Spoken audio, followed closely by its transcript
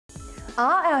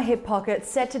Are our hip pockets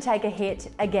set to take a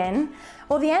hit again?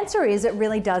 Well, the answer is it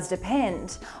really does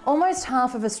depend. Almost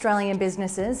half of Australian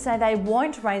businesses say they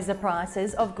won't raise the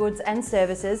prices of goods and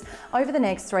services over the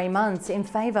next 3 months in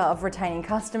favour of retaining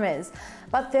customers.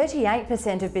 But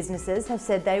 38% of businesses have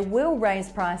said they will raise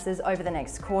prices over the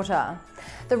next quarter.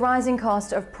 The rising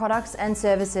cost of products and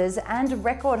services and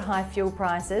record high fuel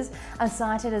prices are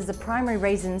cited as the primary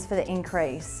reasons for the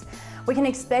increase. We can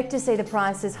expect to see the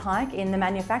prices hike in the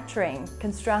manufacturing,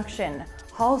 construction,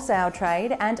 wholesale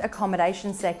trade and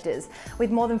accommodation sectors, with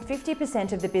more than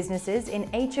 50% of the businesses in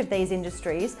each of these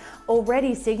industries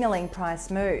already signalling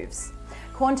price moves.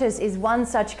 Qantas is one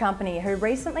such company who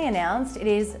recently announced it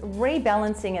is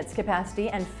rebalancing its capacity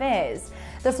and fares.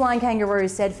 The Flying Kangaroo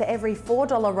said for every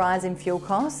 $4 rise in fuel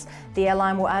costs, the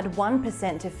airline will add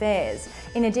 1% to fares,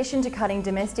 in addition to cutting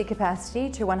domestic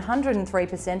capacity to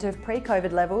 103% of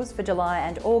pre-COVID levels for July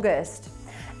and August.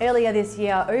 Earlier this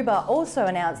year, Uber also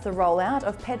announced the rollout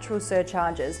of petrol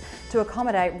surcharges to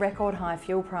accommodate record high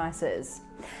fuel prices.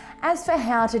 As for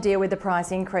how to deal with the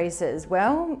price increases,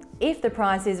 well, if the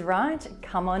price is right,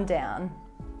 come on down.